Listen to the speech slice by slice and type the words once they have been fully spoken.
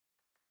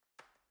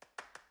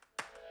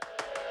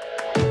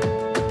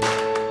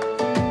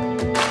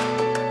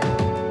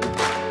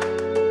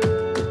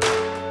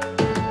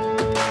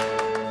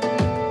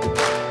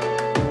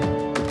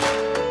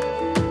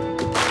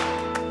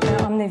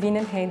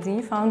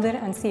Hadi, founder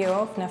and CEO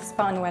of NEV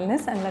Spa and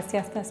Wellness and La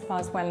Siesta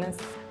Spas Wellness.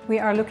 We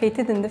are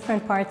located in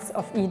different parts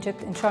of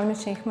Egypt, in Sharm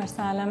el-Sheikh,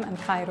 Marsalam and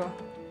Cairo.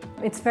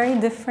 It's very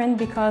different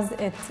because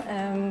it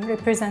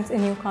represents a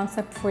new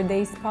concept for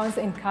day spas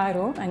in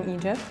Cairo and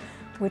Egypt,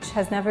 which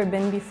has never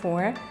been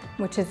before,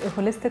 which is a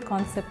holistic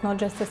concept, not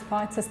just a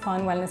spa, it's a spa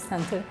and wellness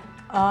center.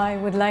 I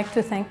would like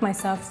to thank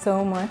myself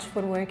so much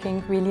for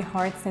working really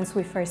hard since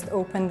we first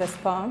opened the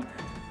spa.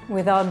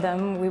 Without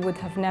them, we would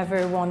have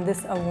never won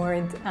this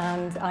award,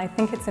 and I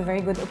think it's a very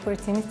good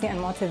opportunity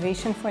and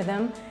motivation for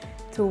them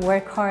to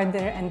work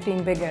harder and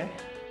dream bigger.